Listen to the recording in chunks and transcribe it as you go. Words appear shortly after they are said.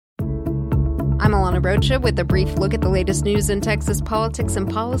I'm Alana Rocha with a brief look at the latest news in Texas politics and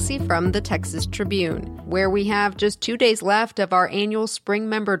policy from the Texas Tribune, where we have just 2 days left of our annual spring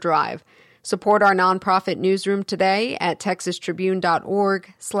member drive. Support our nonprofit newsroom today at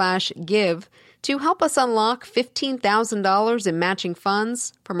texastribune.org/give to help us unlock $15,000 in matching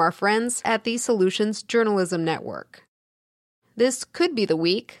funds from our friends at the Solutions Journalism Network. This could be the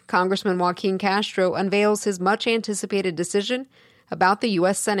week Congressman Joaquin Castro unveils his much-anticipated decision about the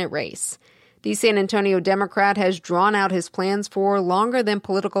U.S. Senate race. The San Antonio Democrat has drawn out his plans for longer than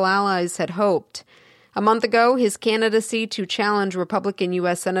political allies had hoped. A month ago, his candidacy to challenge Republican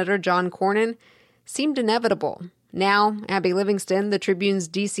U.S. Senator John Cornyn seemed inevitable. Now, Abby Livingston, the Tribune's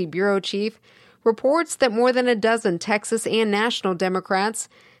D.C. bureau chief, reports that more than a dozen Texas and national Democrats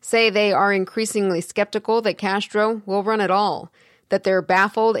say they are increasingly skeptical that Castro will run at all, that they're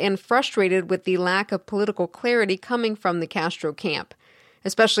baffled and frustrated with the lack of political clarity coming from the Castro camp,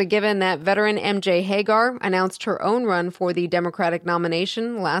 especially given that veteran MJ Hagar announced her own run for the Democratic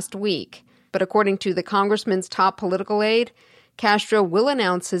nomination last week. But according to the congressman's top political aide, Castro will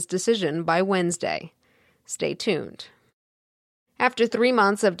announce his decision by Wednesday. Stay tuned. After 3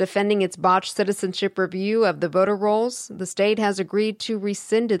 months of defending its botched citizenship review of the voter rolls, the state has agreed to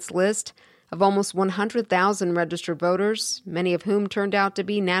rescind its list of almost 100,000 registered voters, many of whom turned out to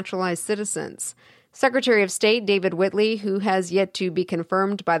be naturalized citizens. Secretary of State David Whitley, who has yet to be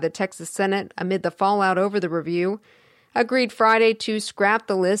confirmed by the Texas Senate amid the fallout over the review, agreed Friday to scrap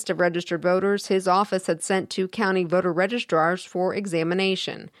the list of registered voters his office had sent to county voter registrars for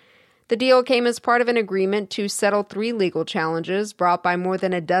examination. The deal came as part of an agreement to settle 3 legal challenges brought by more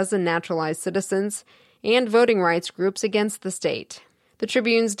than a dozen naturalized citizens and voting rights groups against the state. The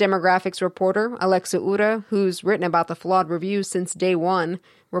Tribune's demographics reporter, Alexa Ura, who's written about the flawed review since day one,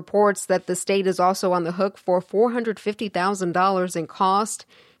 reports that the state is also on the hook for $450,000 in cost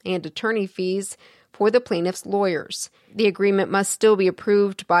and attorney fees for the plaintiff's lawyers. The agreement must still be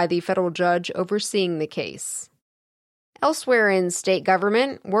approved by the federal judge overseeing the case. Elsewhere in state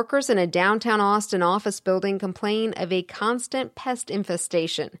government, workers in a downtown Austin office building complain of a constant pest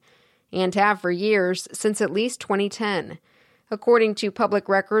infestation, and have for years since at least 2010. According to public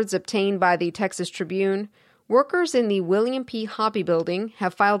records obtained by the Texas Tribune, workers in the William P. Hobby Building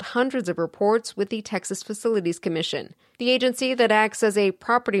have filed hundreds of reports with the Texas Facilities Commission, the agency that acts as a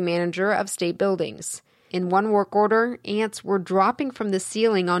property manager of state buildings. In one work order, ants were dropping from the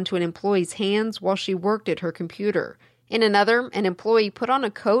ceiling onto an employee's hands while she worked at her computer. In another, an employee put on a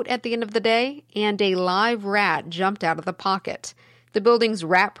coat at the end of the day, and a live rat jumped out of the pocket. The building's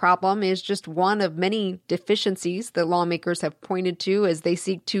rat problem is just one of many deficiencies that lawmakers have pointed to as they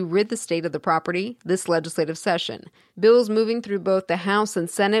seek to rid the state of the property this legislative session. Bills moving through both the House and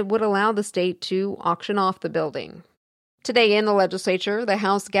Senate would allow the state to auction off the building. Today in the legislature, the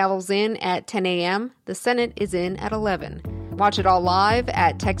House gavels in at 10 a.m., the Senate is in at 11. Watch it all live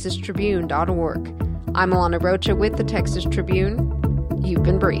at texastribune.org. I'm Alana Rocha with the Texas Tribune. You've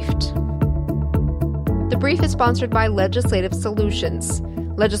been briefed. The brief is sponsored by Legislative Solutions.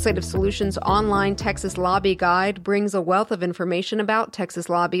 Legislative Solutions' online Texas Lobby Guide brings a wealth of information about Texas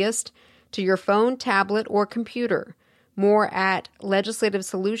lobbyists to your phone, tablet, or computer. More at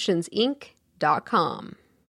legislativesolutionsinc.com.